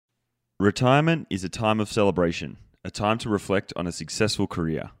Retirement is a time of celebration, a time to reflect on a successful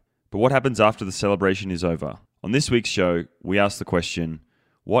career. But what happens after the celebration is over? On this week's show, we ask the question,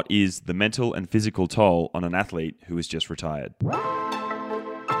 what is the mental and physical toll on an athlete who has just retired?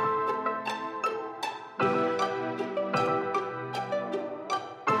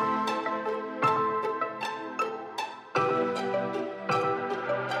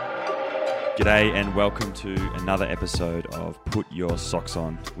 G'day and welcome to another episode of Put Your Socks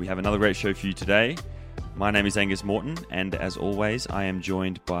On. We have another great show for you today. My name is Angus Morton, and as always, I am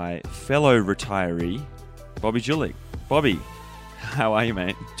joined by fellow retiree, Bobby Julich. Bobby, how are you,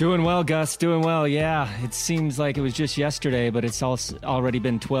 mate? Doing well, Gus. Doing well, yeah. It seems like it was just yesterday, but it's already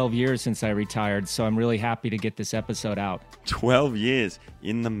been 12 years since I retired, so I'm really happy to get this episode out. 12 years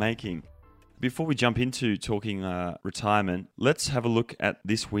in the making. Before we jump into talking retirement, let's have a look at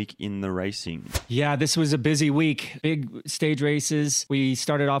this week in the racing. Yeah, this was a busy week. Big stage races. We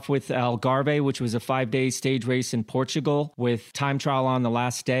started off with Algarve, which was a 5-day stage race in Portugal with time trial on the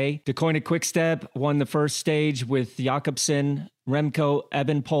last day. De Koninck Quick-Step won the first stage with Jakobsen. Remco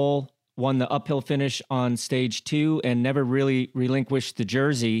Evenepoel won the uphill finish on stage 2 and never really relinquished the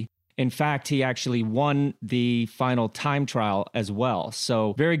jersey. In fact, he actually won the final time trial as well.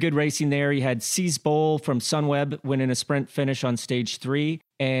 So very good racing there. He had Cees Bol from Sunweb winning a sprint finish on stage 3.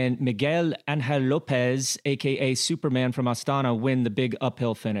 And Miguel Angel Lopez, a.k.a. Superman from Astana, win the big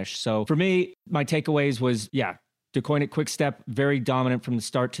uphill finish. So for me, my takeaways was, De Koninck Quick-Step, very dominant from the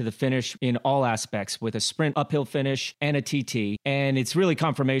start to the finish in all aspects with a sprint uphill finish and a TT. And it's really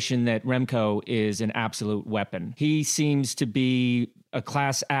confirmation that Remco is an absolute weapon. He seems to be a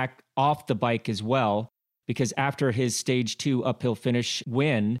class act off the bike as well, because after his stage 2 uphill finish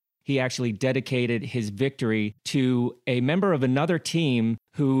win, he actually dedicated his victory to a member of another team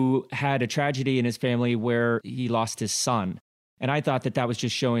who had a tragedy in his family where he lost his son. And I thought that was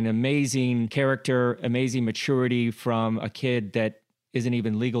just showing amazing character, amazing maturity from a kid that isn't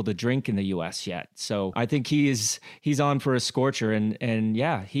even legal to drink in the U.S. yet. So I think he's on for a scorcher. And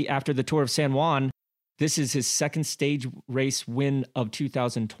he after the Tour of San Juan, this is his second stage race win of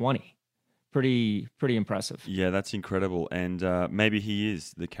 2020. Pretty impressive. Yeah, that's incredible. And maybe he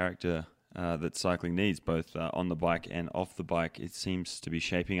is the character that cycling needs, both on the bike and off the bike. It seems to be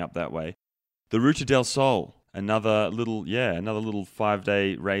shaping up that way. The Ruta del Sol. Another little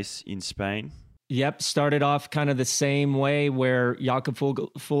 5-day race in Spain. Yep, started off kind of the same way where Jakob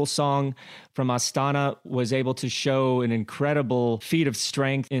Fuglsang from Astana was able to show an incredible feat of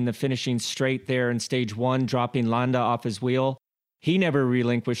strength in the finishing straight there in stage 1, dropping Landa off his wheel. He never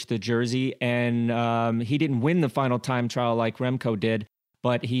relinquished the jersey, and he didn't win the final time trial like Remco did,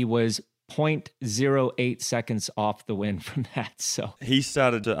 but he was 0.08 seconds off the win from that. So he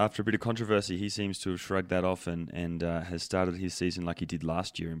started after a bit of controversy. He seems to have shrugged that off and has started his season like he did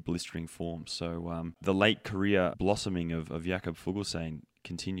last year in blistering form. So the late career blossoming of Jakob Fuglsang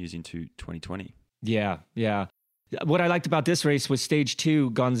continues into 2020. Yeah. What I liked about this race was stage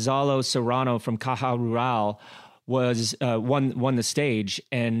 2. Gonzalo Serrano from Caja Rural was won the stage,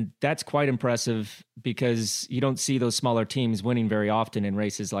 and that's quite impressive because you don't see those smaller teams winning very often in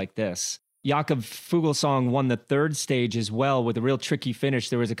races like this. Jakob Fuglsang won the third stage as well with a real tricky finish.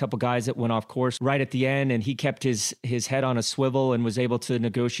 There was a couple guys that went off course right at the end, and he kept his head on a swivel and was able to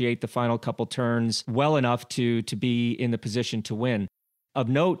negotiate the final couple turns well enough to be in the position to win. Of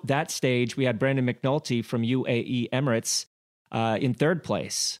note, that stage, we had Brandon McNulty from UAE Emirates in third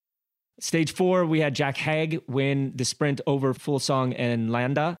place. Stage 4, we had Jack Haig win the sprint over Fuglsang and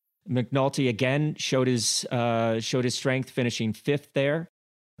Landa. McNulty again showed his strength, finishing 5th there.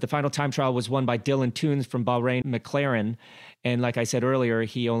 The final time trial was won by Dylan Teuns from Bahrain McLaren. And like I said earlier,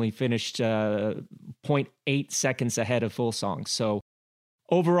 he only finished 0.8 seconds ahead of Fuglsang. So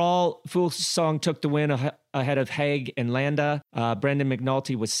overall, Fuglsang took the win ahead of Haig and Landa. Brendan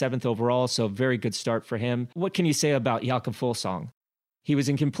McNulty was 7th overall, so very good start for him. What can you say about Jakob Fuglsang? He was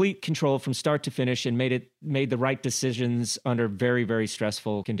in complete control from start to finish and made the right decisions under very, very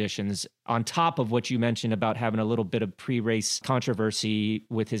stressful conditions, on top of what you mentioned about having a little bit of pre-race controversy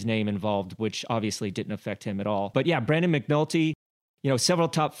with his name involved, which obviously didn't affect him at all. But yeah, Brandon McNulty, several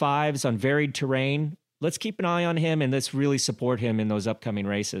top 5s on varied terrain. Let's keep an eye on him and let's really support him in those upcoming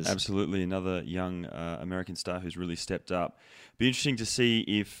races. Absolutely. Another young American star who's really stepped up. Be interesting to see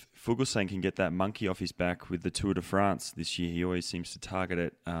if Fuglsang can get that monkey off his back with the Tour de France this year. He always seems to target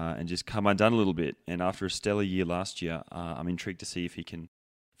it and just come undone a little bit. And after a stellar year last year, I'm intrigued to see if he can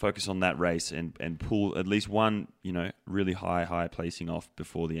focus on that race and pull at least one, really high placing off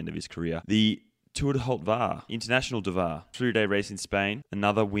before the end of his career. The Tour de Haute Var, International de Var, 3-day race in Spain,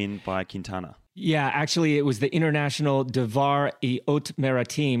 another win by Quintana. Yeah, actually, it was the International Devar et Haute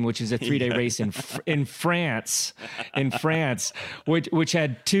Maritime, which is a 3-day race in France, which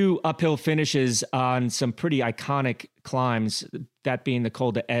had 2 uphill finishes on some pretty iconic climbs, that being the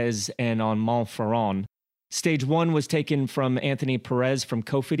Col d'Ez and on Montferrand. Stage 1 was taken from Anthony Perez from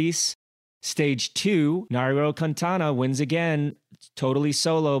Cofidis. Stage 2, Nairo Quintana wins again, totally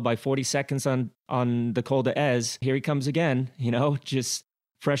solo by 40 seconds on the Col d'Ez. Here he comes again, just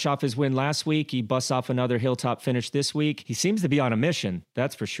fresh off his win last week. He busts off another hilltop finish this week. He seems to be on a mission,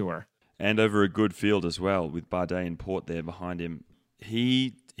 that's for sure. And over a good field as well, with Bardet and Porte there behind him.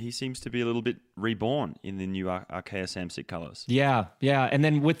 He seems to be a little bit reborn in the new Arkea Samsic colours. Yeah. And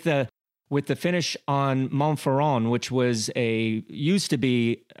then with the finish on Montferrand, which used to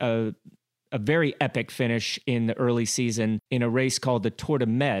be a very epic finish in the early season in a race called the Tour de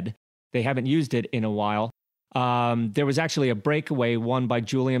Med. They haven't used it in a while. There was actually a breakaway won by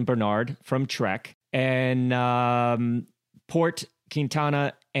Julian Bernard from Trek, and Porte,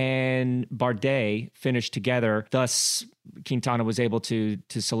 Quintana, and Bardet finished together. Thus, Quintana was able to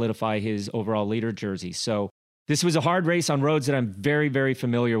solidify his overall leader jersey. So this was a hard race on roads that I'm very, very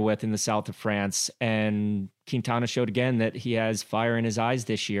familiar with in the south of France, and Quintana showed again that he has fire in his eyes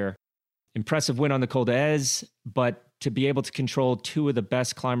this year. Impressive win on the Col d'Ez, but to be able to control 2 of the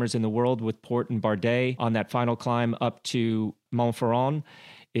best climbers in the world with Porte and Bardet on that final climb up to Montferrand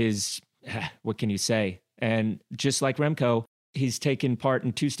is, what can you say? And just like Remco, he's taken part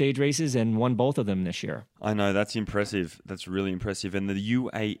in 2 stage races and won both of them this year. I know, that's impressive. That's really impressive. And the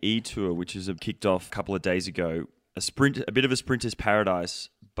UAE Tour, which has kicked off a couple of days ago, a bit of a sprinter's paradise,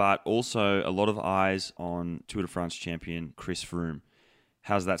 but also a lot of eyes on Tour de France champion Chris Froome.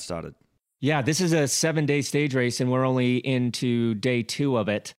 How's that started? Yeah, this is a 7-day stage race, and we're only into day 2 of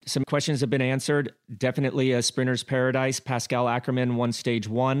it. Some questions have been answered. Definitely a sprinter's paradise. Pascal Ackermann won stage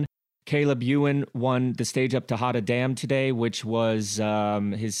 1. Caleb Ewan won the stage up to Hatta Dam today, which was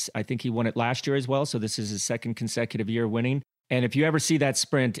I think he won it last year as well. So this is his 2nd consecutive year winning. And if you ever see that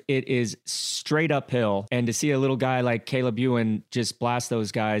sprint, it is straight uphill. And to see a little guy like Caleb Ewan just blast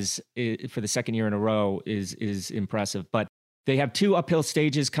those guys for the 2nd year in a row is impressive. But they have 2 uphill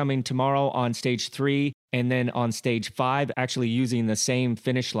stages coming tomorrow on stage 3 and then on stage 5, actually using the same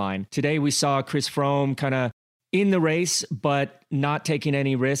finish line. Today we saw Chris Froome kind of in the race, but not taking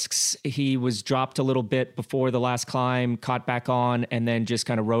any risks. He was dropped a little bit before the last climb, caught back on, and then just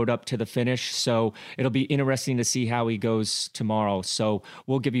kind of rode up to the finish. So it'll be interesting to see how he goes tomorrow. So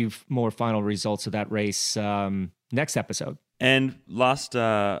we'll give you more final results of that race next episode. And last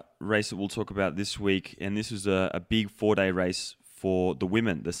race that we'll talk about this week, and this was a big 4-day race for the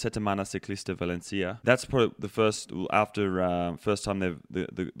women, the Settimana Ciclista Valencia. That's probably the first time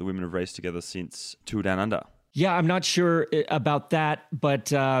the women have raced together since Tour Down Under. Yeah, I'm not sure about that,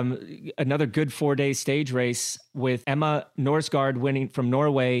 but another good 4-day stage race with Emma Norsgaard winning from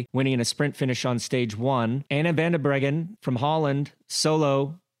Norway, winning a sprint finish on stage 1. Anna van der Breggen from Holland,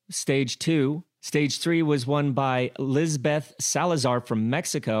 solo, stage 2. Stage 3 was won by Lisbeth Salazar from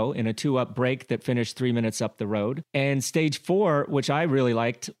Mexico in a 2-up break that finished 3 minutes up the road. And stage 4, which I really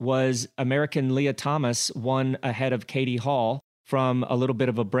liked, was American Leah Thomas won ahead of Katie Hall from a little bit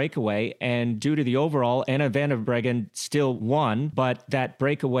of a breakaway. And due to the overall, Anna van der Breggen still won, but that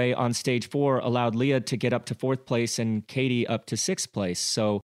breakaway on stage 4 allowed Leah to get up to 4th place and Katie up to 6th place.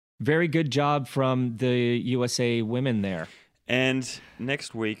 So very good job from the USA women there. And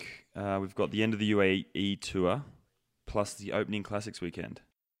next week, we've got the end of the UAE Tour, plus the Opening Classics weekend.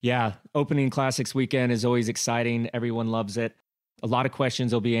 Yeah, Opening Classics weekend is always exciting. Everyone loves it. A lot of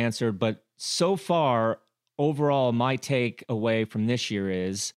questions will be answered, but so far, overall, my take away from this year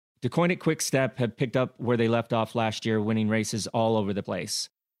is Deceuninck Quick-Step have picked up where they left off last year, winning races all over the place.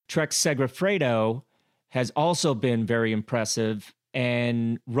 Trek Segafredo has also been very impressive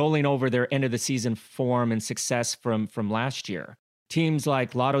and rolling over their end of the season form and success from last year. Teams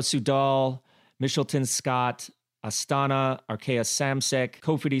like Lotto Soudal, Michelton Scott, Astana, Arkea Samsic,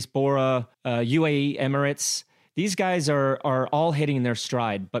 Cofidis Bora, UAE Emirates, these guys are all hitting their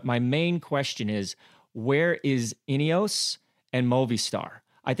stride. But my main question is, where is Ineos and Movistar?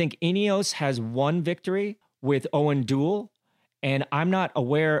 I think Ineos has 1 victory with Owen Doull, and I'm not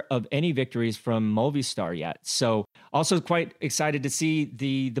aware of any victories from Movistar yet. So also quite excited to see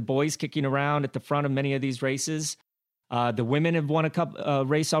the boys kicking around at the front of many of these races. The women have won a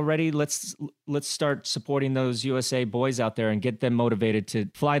race already. Let's start supporting those USA boys out there and get them motivated to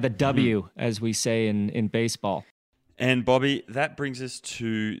fly the W, as we say in baseball. And Bobby, that brings us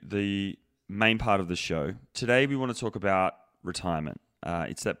to the main part of the show. Today we want to talk about retirement.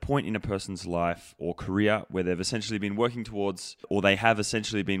 It's that point in a person's life or career where they've essentially been working towards, or they have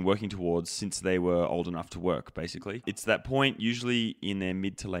essentially been working towards since they were old enough to work, basically. It's that point, usually in their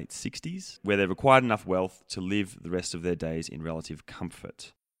mid to late 60s, where they've acquired enough wealth to live the rest of their days in relative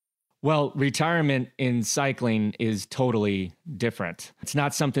comfort. Well, retirement in cycling is totally different. It's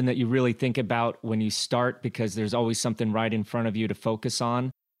not something that you really think about when you start because there's always something right in front of you to focus on.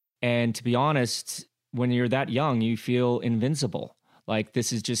 And to be honest, when you're that young, you feel invincible. Like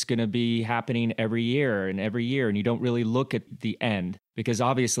this is just going to be happening every year, and you don't really look at the end because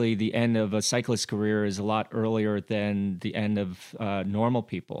obviously the end of a cyclist career is a lot earlier than the end of normal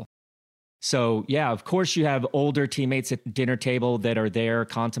people. So, yeah, of course, you have older teammates at dinner table that are there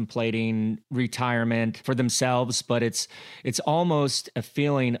contemplating retirement for themselves, but it's almost a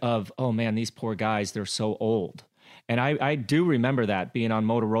feeling of, oh, man, these poor guys, they're so old. And I do remember that being on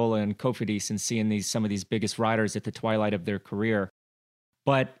Motorola and Cofidis and seeing some of these biggest riders at the twilight of their career.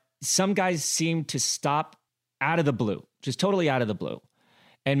 But some guys seem to stop out of the blue, just totally out of the blue,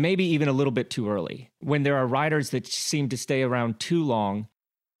 and maybe even a little bit too early. When there are riders that seem to stay around too long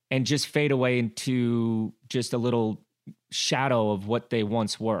and just fade away into just a little shadow of what they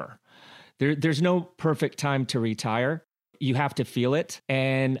once were. There's no perfect time to retire. You have to feel it.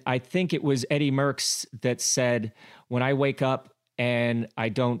 And I think it was Eddie Merckx that said, when I wake up and I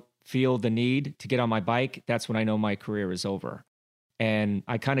don't feel the need to get on my bike, that's when I know my career is over. And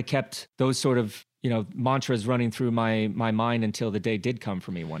I kind of kept those sort of mantras running through my mind until the day did come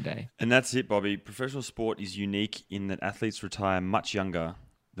for me one day. And that's it, Bobby. Professional sport is unique in that athletes retire much younger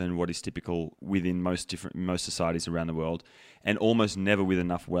than what is typical within most societies around the world, and almost never with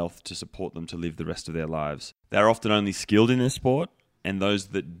enough wealth to support them to live the rest of their lives. They're often only skilled in their sport, and those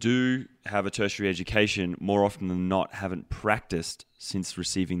that do have a tertiary education more often than not haven't practiced since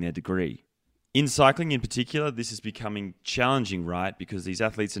receiving their degree. In cycling in particular, this is becoming challenging, right? Because these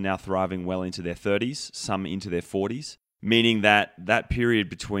athletes are now thriving well into their 30s, some into their 40s, meaning that period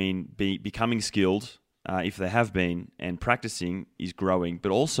between becoming skilled, if they have been, and practicing is growing.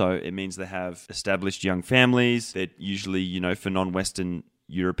 But also it means they have established young families that usually, for non-Western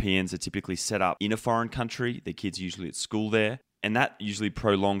Europeans are typically set up in a foreign country. Their kids usually at school there. And that usually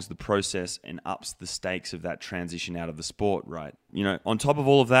prolongs the process and ups the stakes of that transition out of the sport, right? On top of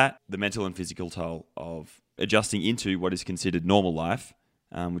all of that, the mental and physical toll of adjusting into what is considered normal life,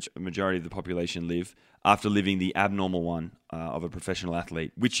 which a majority of the population live, after living the abnormal one of a professional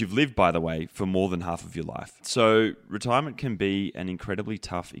athlete, which you've lived, by the way, for more than half of your life. So retirement can be an incredibly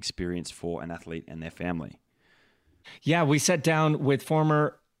tough experience for an athlete and their family. Yeah, we sat down with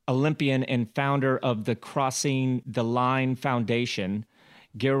former Olympian and founder of the Crossing the Line Foundation,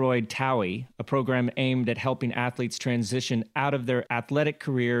 Geroid Towie, a program aimed at helping athletes transition out of their athletic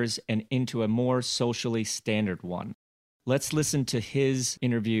careers and into a more socially standard one. Let's listen to his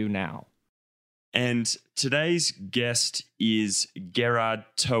interview now. And today's guest is Gerard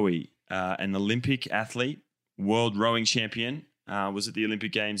Towie, an Olympic athlete, world rowing champion, was at the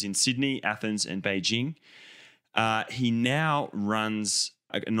Olympic Games in Sydney, Athens, and Beijing. He now runs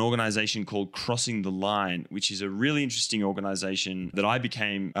an organization called Crossing the Line, which is a really interesting organization that I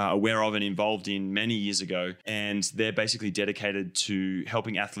became aware of and involved in many years ago. And they're basically dedicated to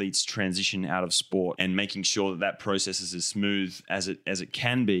helping athletes transition out of sport and making sure that process is as smooth as it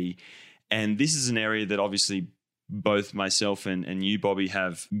can be. And this is an area that obviously both myself and you, Bobby,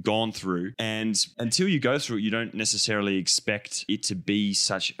 have gone through. And until you go through it, you don't necessarily expect it to be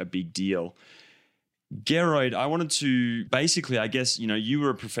such a big deal. Geroid, I wanted to basically, I guess, you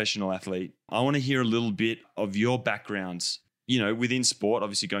were a professional athlete. I want to hear a little bit of your backgrounds, within sport,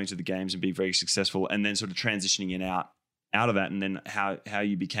 obviously going to the games and being very successful, and then sort of transitioning in out of that, and then how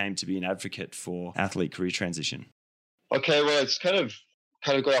you became to be an advocate for athlete career transition. Okay, well, it's kind of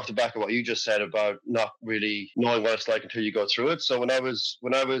going off the back of what you just said about not really knowing what it's like until you go through it. So when I was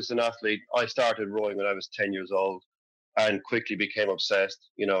an athlete, I started rowing when I was 10 years old. And quickly became obsessed.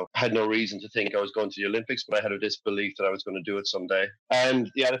 Had no reason to think I was going to the Olympics, but I had a disbelief that I was going to do it someday. And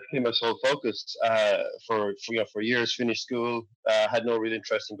that became my sole focus for years. Finished school, had no real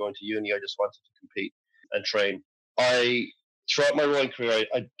interest in going to uni. I just wanted to compete and train. Throughout my rowing career,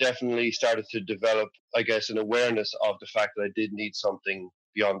 I definitely started to develop, I guess, an awareness of the fact that I did need something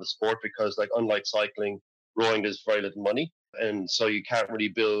beyond the sport because, unlike cycling, rowing there's very little money, and so you can't really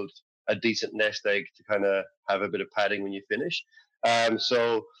build a decent nest egg to kind of have a bit of padding when you finish.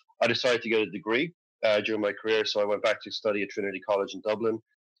 So I decided to get a degree during my career. So I went back to study at Trinity College in Dublin.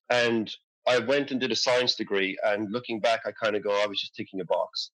 And I went and did a science degree. And looking back, I kind of go, I was just ticking a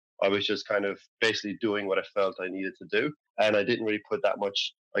box. I was just kind of basically doing what I felt I needed to do. And I didn't really put that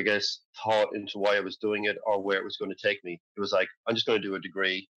much, I guess, thought into why I was doing it or where it was going to take me. It was like, I'm just going to do a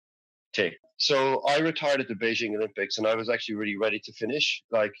degree, tick. So I retired at the Beijing Olympics and I was actually really ready to finish.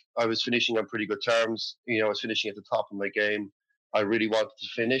 Like I was finishing on pretty good terms. I was finishing at the top of my game. I really wanted to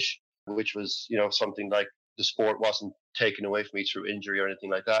finish, which was, something like the sport wasn't taken away from me through injury or anything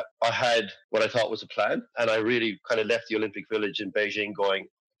like that. I had what I thought was a plan, and I really kind of left the Olympic Village in Beijing going,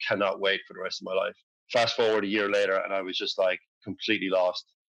 cannot wait for the rest of my life. Fast forward a year later, and I was just like completely lost,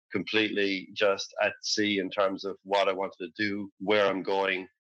 completely just at sea in terms of what I wanted to do, where I'm going,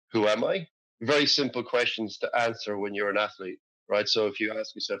 who am I? Very simple questions to answer when you're an athlete, right? So if you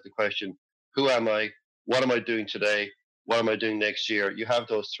ask yourself the question, who am I? What am I doing today? What am I doing next year? You have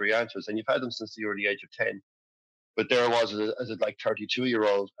those three answers, and you've had them since you were the age of 10. But there I was as a like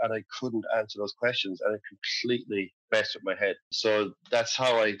 32-year-old, and I couldn't answer those questions, and it completely messed with my head. So that's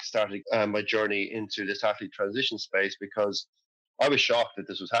how I started my journey into this athlete transition space, because I was shocked that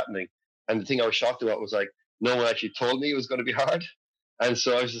this was happening. And the thing I was shocked about was like, no one actually told me it was going to be hard. And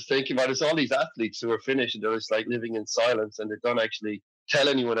so I was just thinking about it's all these athletes who are finished and they're just like living in silence and they don't actually tell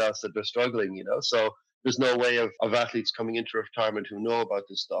anyone else that they're struggling, So there's no way of athletes coming into retirement who know about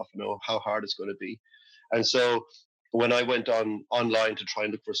this stuff, know how hard it's going to be. And so when I went online to try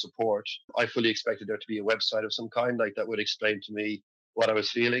and look for support, I fully expected there to be a website of some kind, like that would explain to me what I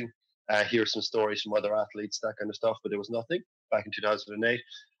was feeling, hear some stories from other athletes, that kind of stuff. But there was nothing back in 2008.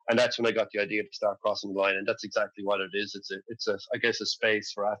 And that's when I got the idea to start Crossing the Line. And that's exactly what it is. It's I guess, a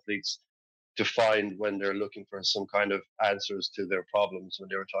space for athletes to find when they're looking for some kind of answers to their problems when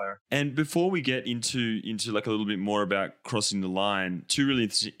they retire. And before we get into like a little bit more about Crossing the Line, two really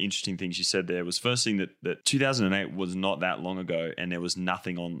interesting things you said there was first thing that 2008 was not that long ago, and there was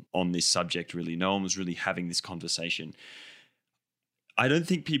nothing on this subject really. No one was really having this conversation. I don't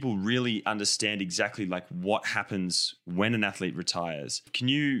think people really understand exactly like what happens when an athlete retires. Can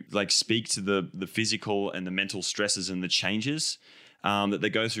you like speak to the physical and the mental stresses and the changes that they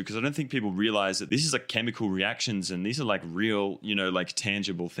go through? Because I don't think people realize that this is like chemical reactions and these are like real, like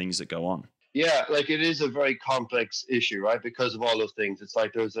tangible things that go on. Yeah, like it is a very complex issue, right? Because of all those things. It's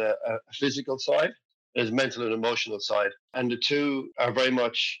like there's a physical side, there's a mental and emotional side. And the two are very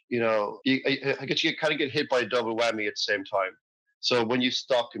much, I guess you kind of get hit by a double whammy at the same time. So when you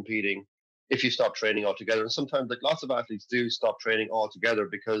stop competing, if you stop training altogether, and sometimes like lots of athletes do stop training altogether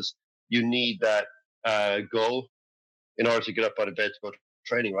because you need that goal in order to get up out of bed to go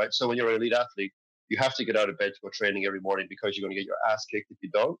training, right? So when you're an elite athlete, you have to get out of bed to go training every morning because you're going to get your ass kicked if you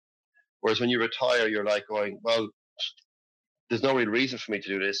don't. Whereas when you retire, you're like going, well, there's no real reason for me to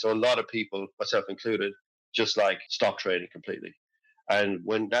do this. So a lot of people, myself included, just like stop training completely. And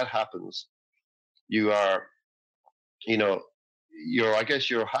when that happens, you are, I guess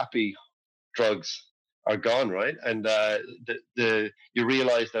your happy drugs are gone, right? And you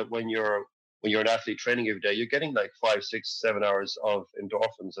realize that when you're an athlete training every day, you're getting like 5, 6, 7 hours of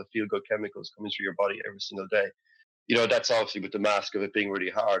endorphins, of feel good chemicals coming through your body every single day. That's obviously with the mask of it being really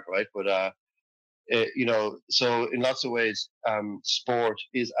hard, right? But so in lots of ways, sport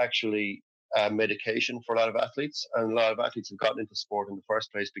is actually medication for a lot of athletes, and a lot of athletes have gotten into sport in the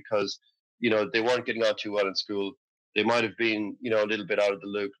first place because they weren't getting on too well in school. They might have been, a little bit out of the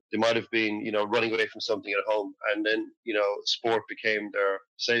loop. They might have been, running away from something at home. And then, sport became their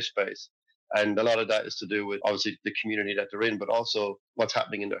safe space. And a lot of that is to do with obviously the community that they're in, but also what's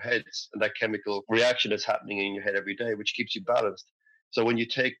happening in their heads and that chemical reaction that's happening in your head every day, which keeps you balanced. So when you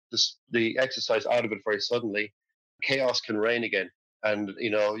take the exercise out of it very suddenly, chaos can reign again. And, you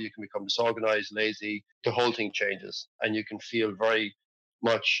can become disorganized, lazy. The whole thing changes. And you can feel very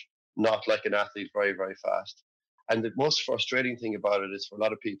much not like an athlete very, very fast. And the most frustrating thing about it is for a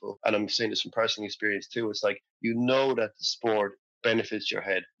lot of people, and I'm saying this from personal experience too, it's like, that the sport benefits your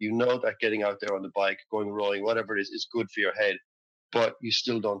head. That getting out there on the bike, going rowing, whatever it is good for your head, but you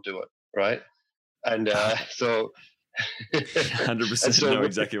still don't do it, right? And so... 100% know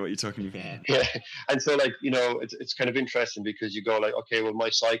exactly what you're talking about. Yeah. And so like, it's kind of interesting because you go like, okay, well, my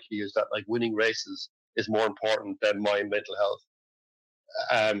psyche is that like winning races is more important than my mental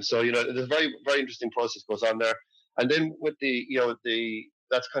health. So, there's a very, very interesting process goes on there. And then with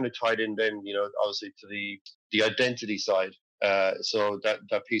that's kind of tied in then, obviously to the identity side. So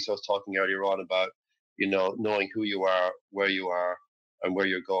that piece I was talking earlier on about, knowing who you are, where you are, and where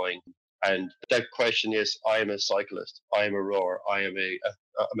you're going. And that question is, I am a cyclist, I am a rower, I'm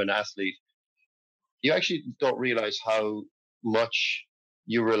an athlete. You actually don't realize how much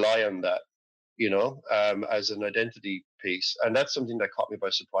you rely on that, as an identity piece. And that's something that caught me by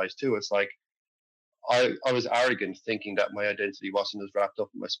surprise too. It's like, I was arrogant thinking that my identity wasn't as wrapped up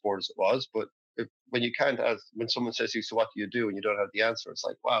in my sport as it was. But when you can't ask, when someone says to you, so what do you do? And you don't have the answer, it's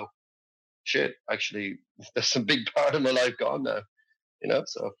like, wow, shit, actually, there's a big part of my life gone now,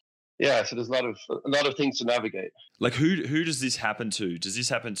 So yeah, so there's a lot of things to navigate. Like who does this happen to? Does this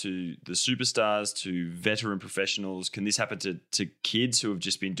happen to the superstars, to veteran professionals? Can this happen to kids who have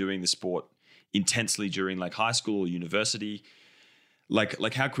just been doing the sport intensely during like high school or university?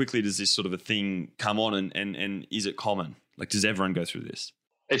 Like how quickly does this sort of a thing come on, and is it common? Like, does everyone go through this?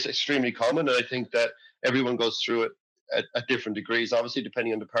 It's extremely common, and I think that everyone goes through it at different degrees, obviously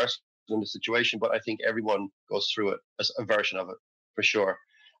depending on the person and the situation. But I think everyone goes through it as a version of it for sure,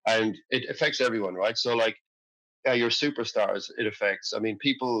 and it affects everyone, right? So like, yeah, your superstars, it affects. I mean,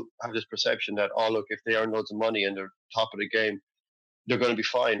 people have this perception that, oh, look, if they earn loads of money and they're top of the game, they're going to be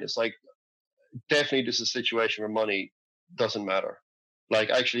fine. It's like, definitely this is a situation where money doesn't matter. Like,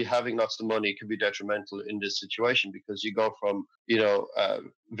 actually having lots of money can be detrimental in this situation, because you go from,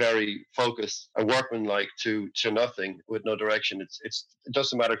 very focused and workmanlike to nothing with no direction. It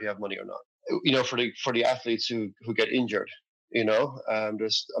doesn't matter if you have money or not. For the athletes who get injured,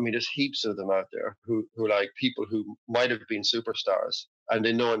 there's heaps of them out there who like people who might have been superstars, and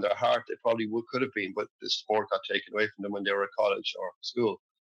they know in their heart they probably could have been, but the sport got taken away from them when they were at college or school.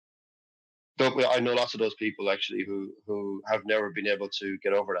 I know lots of those people actually who have never been able to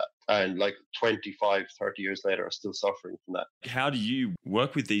get over that, and like 25, 30 years later are still suffering from that. How do you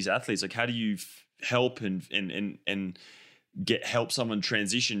work with these athletes? Like, how do you help and help someone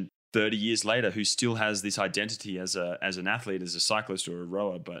transition 30 years later who still has this identity as an athlete, as a cyclist or a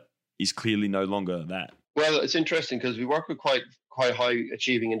rower, but is clearly no longer that? Well, it's interesting because we work with quite high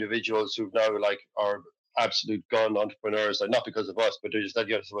achieving individuals who now like are absolute gun entrepreneurs, like not because of us, but they're just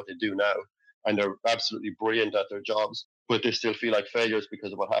that's what they do now, and they're absolutely brilliant at their jobs, but they still feel like failures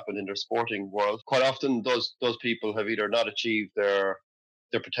because of what happened in their sporting world. Quite often, those people have either not achieved their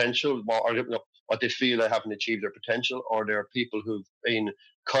potential, or what they feel they haven't achieved their potential, or they're people who've been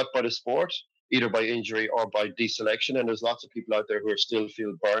cut by the sport, either by injury or by deselection. And there's lots of people out there who are still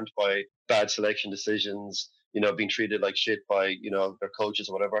feel burned by bad selection decisions, being treated like shit by, their coaches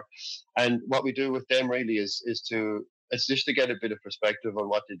or whatever. And what we do with them really is it's just to get a bit of perspective on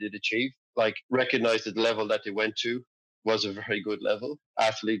what they did achieve, like recognize that the level that they went to was a very good level.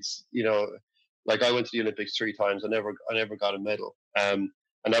 Athletes, like I went to the Olympics 3 times. I never got a medal.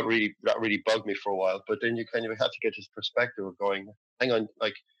 And that really bugged me for a while. But then you kind of have to get this perspective of going, hang on,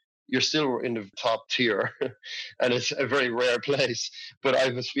 like you're still in the top tier, and it's a very rare place. But I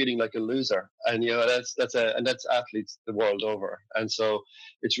was feeling like a loser, and that's athletes the world over. And so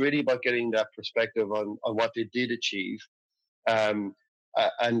it's really about getting that perspective on what they did achieve, and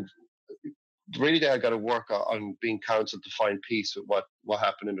really they got to work on being counseled to find peace with what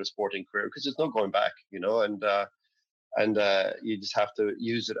happened in their sporting career, because there's no going back, and you just have to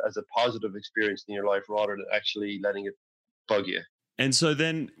use it as a positive experience in your life rather than actually letting it bug you. And so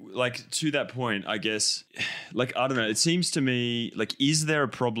then, like, to that point, I guess, like, I don't know, it seems to me, like, is there a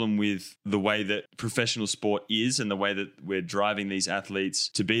problem with the way that professional sport is and the way that we're driving these athletes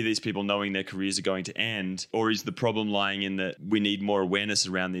to be these people knowing their careers are going to end? Or is the problem lying in that we need more awareness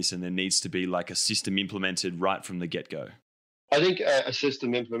around this and there needs to be like a system implemented right from the get-go? I think a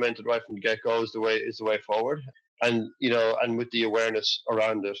system implemented right from the get-go is the way forward. And, and with the awareness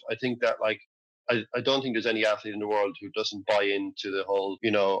around it, I think that, like, I don't think there's any athlete in the world who doesn't buy into the whole,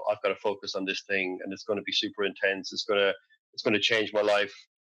 I've got to focus on this thing and it's going to be super intense. It's going to change my life.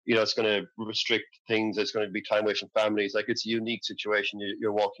 It's going to restrict things. It's going to be time away from families. Like, it's a unique situation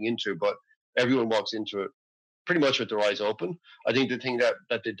you're walking into, but everyone walks into it pretty much with their eyes open. I think the thing that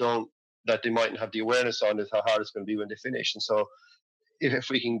they mightn't have the awareness on is how hard it's going to be when they finish. And so if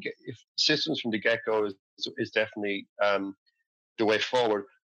we can get, if systems from the get-go is definitely the way forward.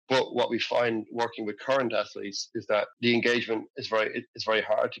 But what we find working with current athletes is that the engagement is very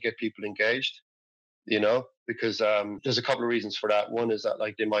hard to get people engaged, because there's a couple of reasons for that. One is that,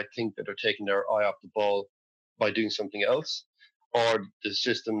 like, they might think that they're taking their eye off the ball by doing something else, or the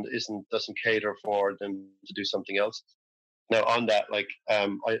system doesn't cater for them to do something else. Now, on that, like,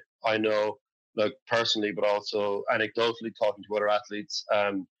 I know, like, personally, but also anecdotally talking to other athletes,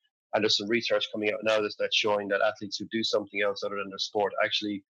 and there's some research coming out now that's showing that athletes who do something else other than their sport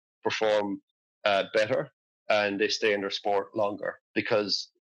actually perform better, and they stay in their sport longer, because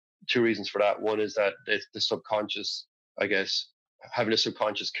 2 reasons for that. One is that the subconscious, I guess, having a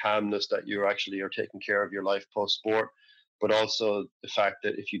subconscious calmness that you actually are taking care of your life post sport, but also the fact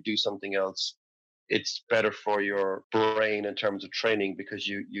that if you do something else, it's better for your brain in terms of training, because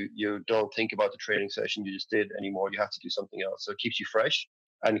you don't think about the training session you just did anymore. You have to do something else, so it keeps you fresh.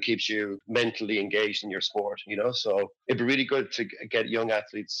 and keeps you mentally engaged in your sport, So it'd be really good to get young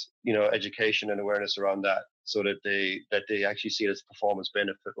athletes, education and awareness around that, so that they actually see it as a performance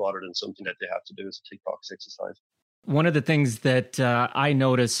benefit rather than something that they have to do as a tick box exercise. One of the things that I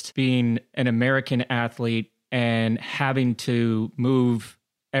noticed being an American athlete and having to move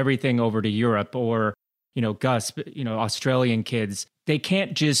everything over to Europe, or, Gus, Australian kids, they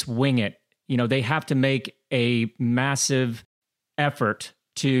can't just wing it. They have to make a massive effort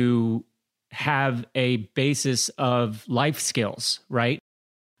to have a basis of life skills, right?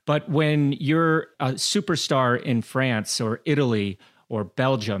 But when you're a superstar in France or Italy or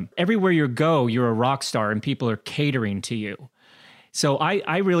Belgium, everywhere you go, you're a rock star and people are catering to you. So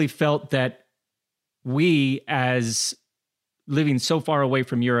I really felt that we, as living so far away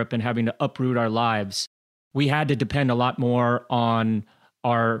from Europe and having to uproot our lives, we had to depend a lot more on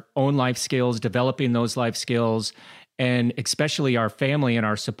our own life skills, developing those life skills, and especially our family and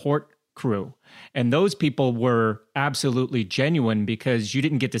our support crew. And those people were absolutely genuine because you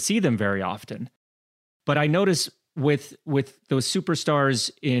didn't get to see them very often. But I noticed with those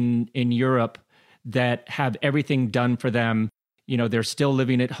superstars in Europe that have everything done for them, they're still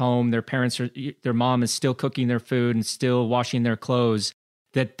living at home, their mom is still cooking their food and still washing their clothes,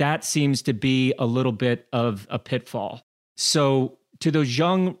 that seems to be a little bit of a pitfall. So to those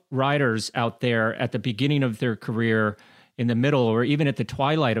young riders out there at the beginning of their career, in the middle, or even at the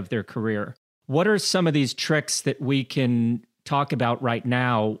twilight of their career, what are some of these tricks that we can talk about right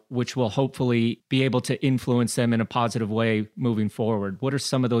now, which will hopefully be able to influence them in a positive way moving forward? What are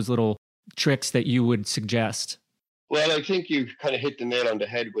some of those little tricks that you would suggest? Well, I think you kind of hit the nail on the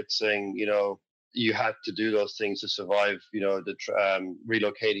head with saying, you had to do those things to survive,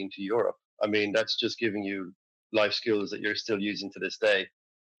 relocating to Europe. I mean, that's just giving you life skills that you're still using to this day.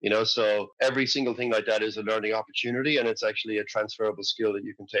 So every single thing like that is a learning opportunity, and it's actually a transferable skill that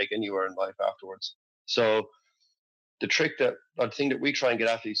you can take anywhere in life afterwards. So the thing that we try and get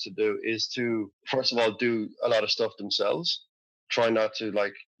athletes to do is to, first of all, do a lot of stuff themselves. Try not to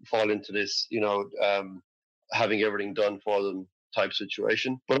fall into this, having everything done for them type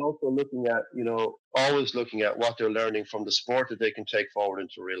situation, but also always looking at what they're learning from the sport that they can take forward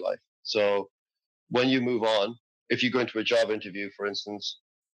into real life. So when you move on, if you go into a job interview, for instance,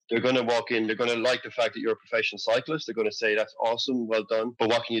 they're going to walk in, they're going to like the fact that you're a professional cyclist. They're going to say, that's awesome, well done, but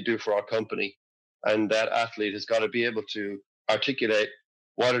what can you do for our company? And that athlete has got to be able to articulate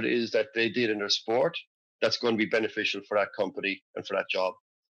what it is that they did in their sport that's going to be beneficial for that company and for that job.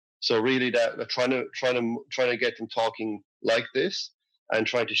 So really that trying to get them talking like this and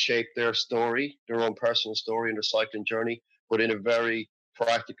trying to shape their story, their own personal story in their cycling journey, but in a very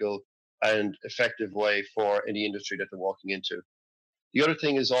practical and effective way for any industry that they're walking into. The other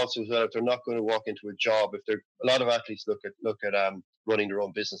thing is also that if they're not going to walk into a job, a lot of athletes look at running their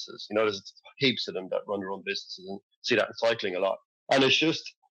own businesses. There's heaps of them that run their own businesses, and see that in cycling a lot. And it's just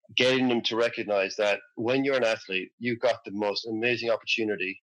getting them to recognize that when you're an athlete, you've got the most amazing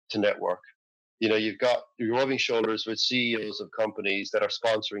opportunity to network. You've got, you're rubbing shoulders with CEOs of companies that are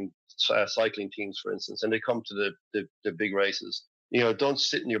sponsoring cycling teams, for instance, and they come to the big races. Don't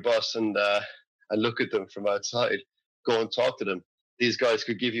sit in your bus and look at them from outside. Go and talk to them. These guys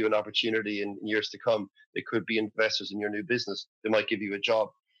could give you an opportunity in years to come. They could be investors in your new business. They might give you a job.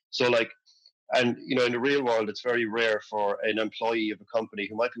 So in the real world, it's very rare for an employee of a company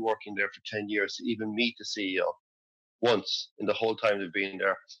who might be working there for 10 years to even meet the CEO once in the whole time they've been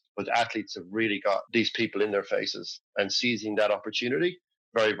there. But athletes have really got these people in their faces, and seizing that opportunity,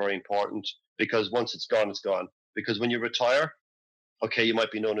 very, very important, because once it's gone, it's gone. Because when you retire, okay, you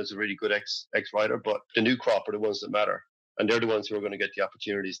might be known as a really good ex-rider, but the new crop are the ones that matter. And they're the ones who are going to get the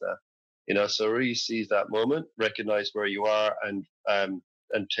opportunities now. So really seize that moment, recognize where you are, and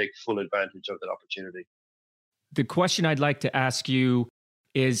take full advantage of that opportunity. The question I'd like to ask you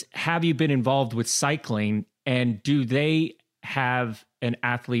is, have you been involved with cycling, and do they have an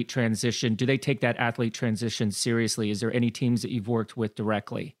athlete transition? Do they take that athlete transition seriously? Is there any teams that you've worked with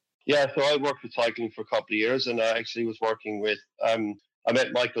directly? Yeah, so I worked with cycling for a couple of years, and I actually was working with, I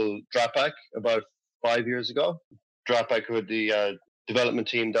met Michael Drapak about 5 years ago. Drapak, who had the development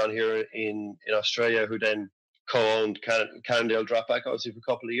team down here in Australia, who then co-owned Cannondale Drapak, obviously, for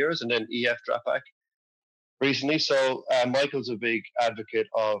a couple of years, and then EF Drapak recently. So Michael's a big advocate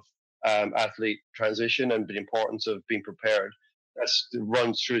of athlete transition and the importance of being prepared. That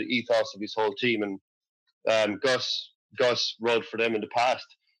runs through the ethos of his whole team. And Gus rode for them in the past.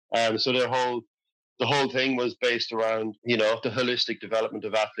 So the whole thing was based around, the holistic development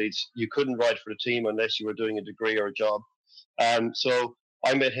of athletes. You couldn't ride for the team unless you were doing a degree or a job. So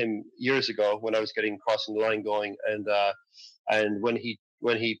I met him years ago when I was getting crossing the line going, and when he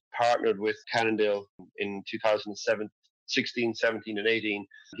when he partnered with Cannondale in 2007, 16, 17, and 18,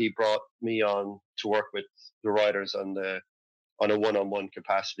 he brought me on to work with the riders on a one-on-one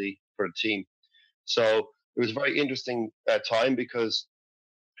capacity for the team. So it was a very interesting time because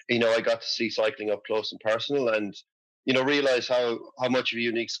I got to see cycling up close and personal, and realize how much of a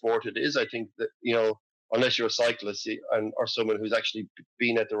unique sport it is. I think that unless you're a cyclist or someone who's actually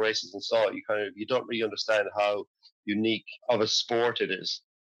been at the races and saw it, you don't really understand how unique of a sport it is.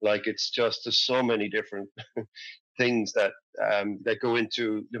 Like, it's just, there's so many different things that go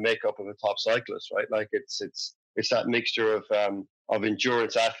into the makeup of a top cyclist, right? Like, it's that mixture of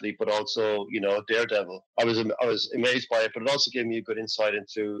endurance athlete, but also daredevil. I was amazed by it, but it also gave me a good insight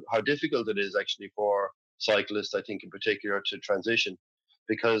into how difficult it is actually for cyclists, I think in particular, to transition,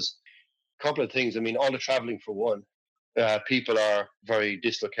 because a couple of things. I mean, all the traveling for one, people are very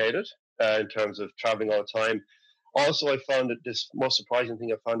dislocated in terms of traveling all the time. Also, I found that this most surprising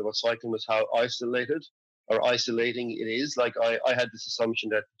thing I found about cycling was how isolating it is. Like, I had this assumption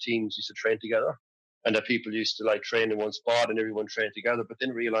that teams used to train together and that people used to like train in one spot and everyone trained together, but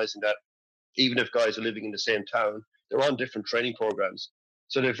then realizing that even if guys are living in the same town, they're on different training programs.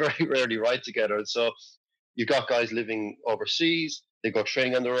 So they very rarely ride together. And so you've got guys living overseas, they go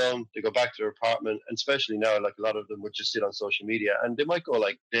training on their own, they go back to their apartment, and especially now, like, a lot of them would just sit on social media and they might go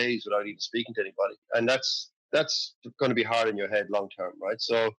like days without even speaking to anybody. And that's going to be hard in your head long term, right?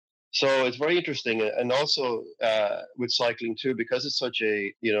 So it's very interesting, and also with cycling too, because it's such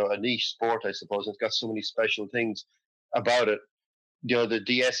a a niche sport, I suppose. And it's got so many special things about it. The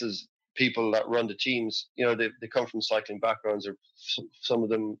DSs, people that run the teams, they come from cycling backgrounds, or some of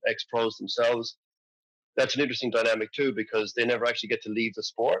them ex-pros themselves. That's an interesting dynamic too, because they never actually get to leave the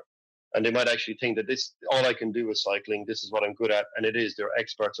sport, and they might actually think that this all I can do is cycling. This is what I'm good at, and it is. They're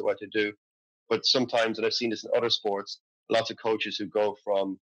experts at what they do. But sometimes, and I've seen this in other sports, lots of coaches who go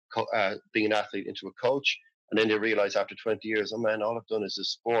from being an athlete into a coach, and then they realize after 20 years, oh man, all I've done is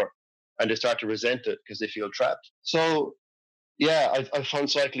this sport, and they start to resent it because they feel trapped. So yeah, I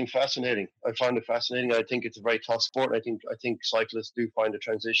found cycling fascinating. I find it fascinating. I think it's a very tough sport. I think cyclists do find the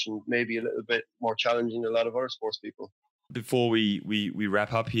transition maybe a little bit more challenging than a lot of other sports people. Before we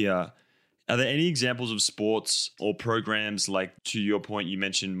wrap up here, are there any examples of sports or programs, like, to your point, you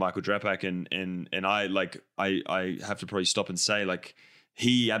mentioned Michael Drapak, and I have to probably stop and say, like,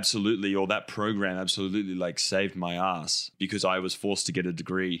 he absolutely, or that program absolutely, like, saved my ass because I was forced to get a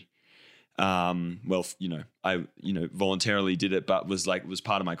degree. I voluntarily did it, but was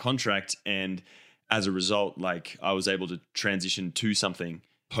part of my contract, and as a result, like, I was able to transition to something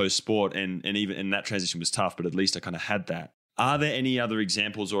post sport, and that transition was tough, but at least I kind of had that. Are there any other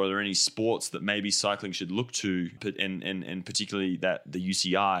examples, or are there any sports that maybe cycling should look to, and particularly that the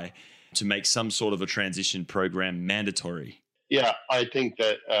UCI, to make some sort of a transition program mandatory? Yeah, I think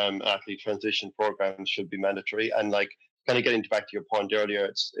that athlete transition programs should be mandatory, and like, kind of getting back to your point earlier,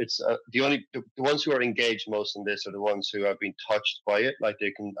 it's the ones who are engaged most in this are the ones who have been touched by it. Like,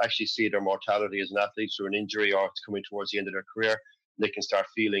 they can actually see their mortality as an athlete through an injury, or it's coming towards the end of their career. They can start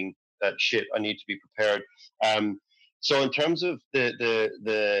feeling that, shit, I need to be prepared. So in terms of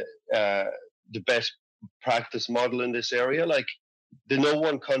the best practice model in this area, like, no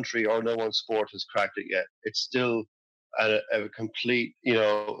one country or no one sport has cracked it yet. It's still a complete,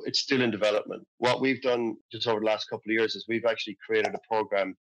 it's still in development. What we've done just over the last couple of years is we've actually created a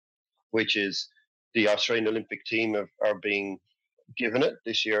program, which is the Australian Olympic team are being given it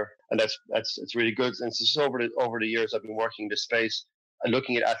this year, and it's really good. And it's just over the years I've been working this space and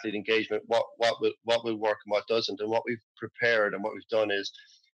looking at athlete engagement, what will work and what doesn't. And what we've prepared and what we've done is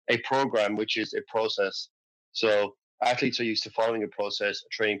a program which is a process. So athletes are used to following a process, a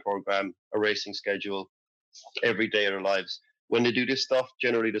training program, a racing schedule every day of their lives. When they do this stuff,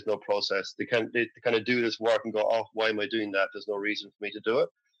 generally there's no process. They kind of do this work and go, oh, why am I doing that? There's no reason for me to do it.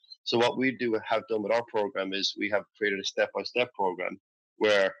 So what we have done with our program is we have created a step-by-step program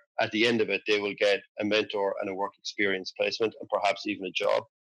where at the end of it, they will get a mentor and a work experience placement, and perhaps even a job.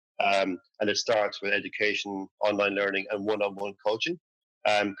 And it starts with education, online learning, and one-on-one coaching.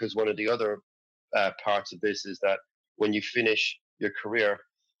 Because one of the other parts of this is that when you finish your career,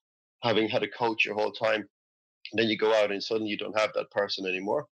 having had a coach your whole time, and then you go out and suddenly you don't have that person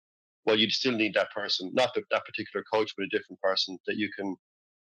anymore. Well, you still need that person, not that particular coach, but a different person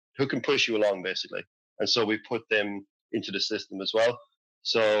who can push you along, basically. And so we put them into the system as well.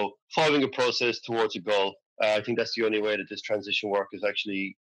 So following a process towards a goal, I think that's the only way that this transition work is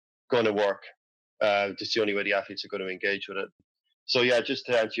actually going to work. That's the only way the athletes are going to engage with it. So yeah, just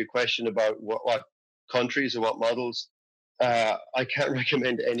to answer your question about what countries or what models, I can't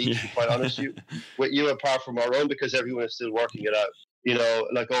recommend any, to be quite honest with you, apart from our own, because everyone is still working it out.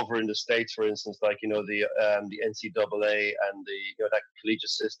 like over in the States, for instance, like, the NCAA and that collegiate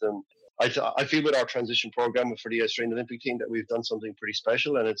system. I feel with our transition program for the Australian Olympic team that we've done something pretty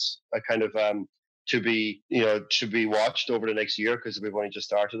special, and it's a kind of to be watched over the next year, because we've only just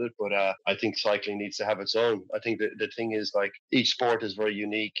started it. But I think cycling needs to have its own. I think the thing is, like, each sport is very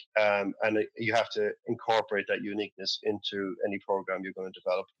unique, and you have to incorporate that uniqueness into any program you're going to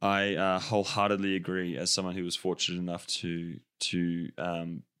develop. I wholeheartedly agree. As someone who was fortunate enough to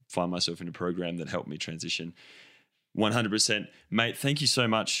find myself in a program that helped me transition. 100%. Mate, thank you so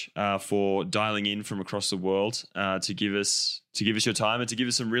much for dialing in from across the world to give us your time and to give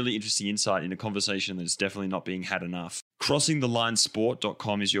us some really interesting insight in a conversation that's definitely not being had enough.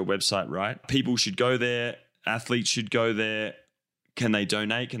 CrossingTheLineSport.com is your website, right? People should go there. Athletes should go there. Can they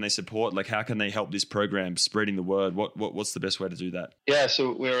donate? Can they support? Like, how can they help this program spreading the word? What's the best way to do that? Yeah,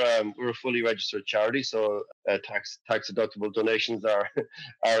 so we're a fully registered charity, so tax deductible donations are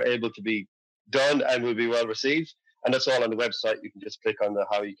able to be done and will be well received. And that's all on the website. You can just click on the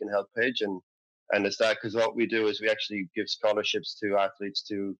How You Can Help page, and it's that, because what we do is we actually give scholarships to athletes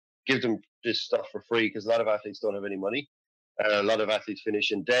to give them this stuff for free, because a lot of athletes don't have any money. A lot of athletes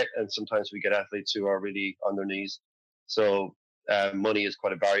finish in debt, and sometimes we get athletes who are really on their knees. So money is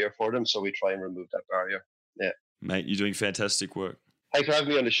quite a barrier for them, so we try and remove that barrier. Yeah. Mate, you're doing fantastic work. Thanks for having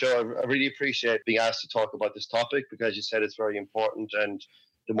me on the show. I really appreciate being asked to talk about this topic, because you said it's very important, and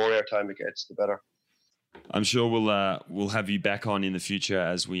the more airtime it gets, the better. I'm sure we'll have you back on in the future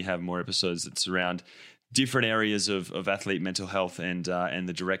as we have more episodes that surround different areas of athlete mental health and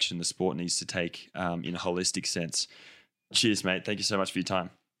the direction the sport needs to take in a holistic sense. Cheers, mate. Thank you so much for your time.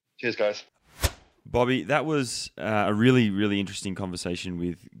 Cheers, guys. Bobby, that was a really, really interesting conversation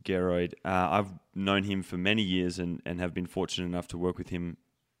with Geroid. I've known him for many years and have been fortunate enough to work with him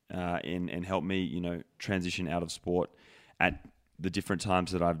and help me, transition out of sport at the different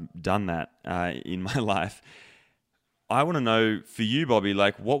times that I've done that in my life. I want to know, for you, Bobby,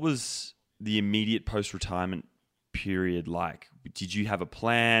 like, what was the immediate post-retirement period like? Did you have a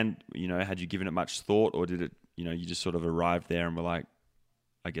plan? Had you given it much thought, or did it, you just sort of arrived there and were like,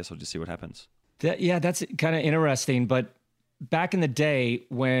 I guess I'll just see what happens? That's kind of interesting. But back in the day,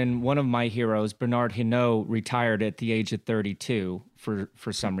 when one of my heroes, Bernard Hinault, retired at the age of 32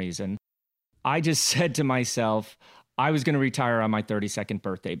 for some reason, I just said to myself, I was going to retire on my 32nd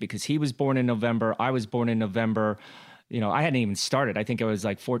birthday, because he was born in November. I was born in November. I hadn't even started. I think I was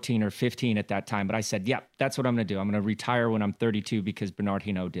like 14 or 15 at that time. But I said, yeah, that's what I'm going to do. I'm going to retire when I'm 32 because Bernard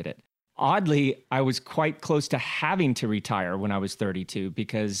Hinault did it. Oddly, I was quite close to having to retire when I was 32,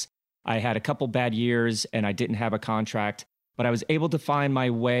 because I had a couple bad years and I didn't have a contract. But I was able to find my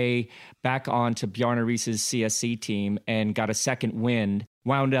way back onto Bjarne Riis's CSC team and got a second wind.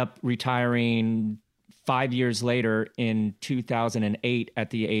 Wound up retiring 5 years later in 2008 at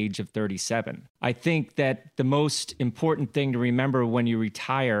the age of 37. I think that the most important thing to remember when you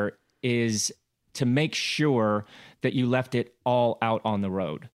retire is to make sure that you left it all out on the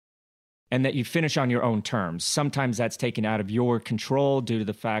road and that you finish on your own terms. Sometimes that's taken out of your control due to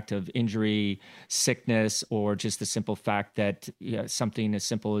the fact of injury, sickness, or just the simple fact that something as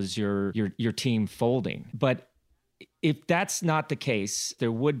simple as your team folding. But if that's not the case,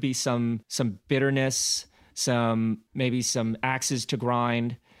 there would be some bitterness, maybe some axes to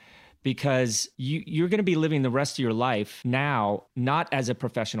grind, because you're going to be living the rest of your life now, not as a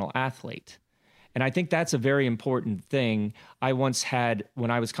professional athlete. And I think that's a very important thing. I once had, when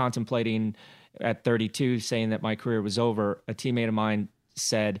I was contemplating at 32, saying that my career was over, a teammate of mine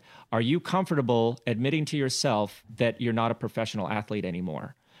said, "Are you comfortable admitting to yourself that you're not a professional athlete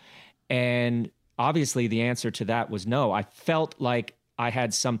anymore?" And obviously, the answer to that was no. I felt like I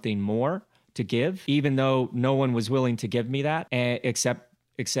had something more to give, even though no one was willing to give me that,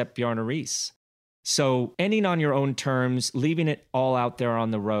 except Bjarne Riis. So ending on your own terms, leaving it all out there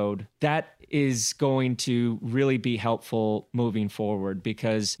on the road, that is going to really be helpful moving forward.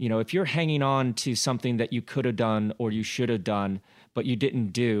 Because, if you're hanging on to something that you could have done or you should have done, but you didn't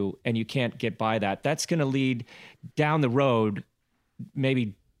do, and you can't get by that, that's going to lead down the road,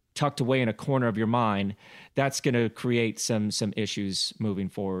 maybe tucked away in a corner of your mind, that's going to create some issues moving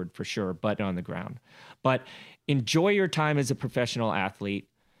forward for sure, but on the ground. But enjoy your time as a professional athlete.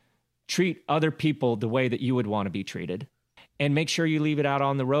 Treat other people the way that you would want to be treated, and make sure you leave it out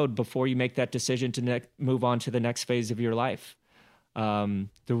on the road before you make that decision to move on to the next phase of your life. The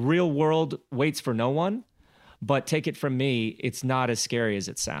real world waits for no one, but take it from me, it's not as scary as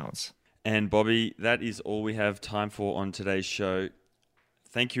it sounds. And Bobby, that is all we have time for on today's show.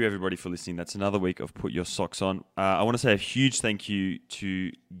 Thank you, everybody, for listening. That's another week of Put Your Socks On. I want to say a huge thank you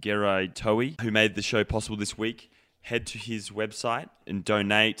to Geroid Towie, who made the show possible this week. head to his website and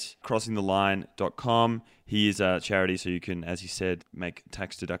donate, crossingtheline.com. He is a charity, so you can, as he said, make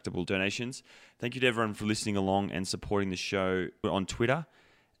tax-deductible donations. Thank you to everyone for listening along and supporting the show. We're on Twitter,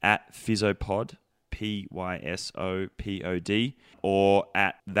 at Physopod, Pysopod, or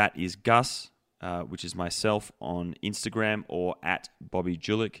at That Is Gus, which is myself on Instagram, or at Bobby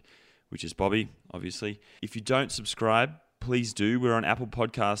Julich, which is Bobby, obviously. If you don't subscribe, please do. We're on Apple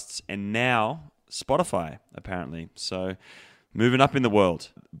Podcasts and now Spotify, apparently. So moving up in the world.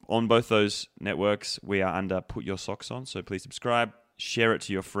 On both those networks, we are under Put Your Socks On. So please subscribe, share it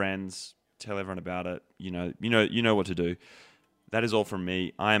to your friends, tell everyone about it. You know what to do. That is all from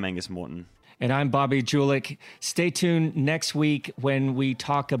me. I am Angus Morton. And I'm Bobby Julich. Stay tuned next week when we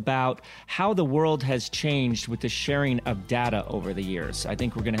talk about how the world has changed with the sharing of data over the years. I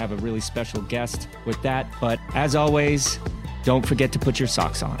think we're going to have a really special guest with that. But as always, don't forget to put your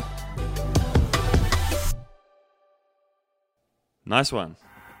socks on. Nice one.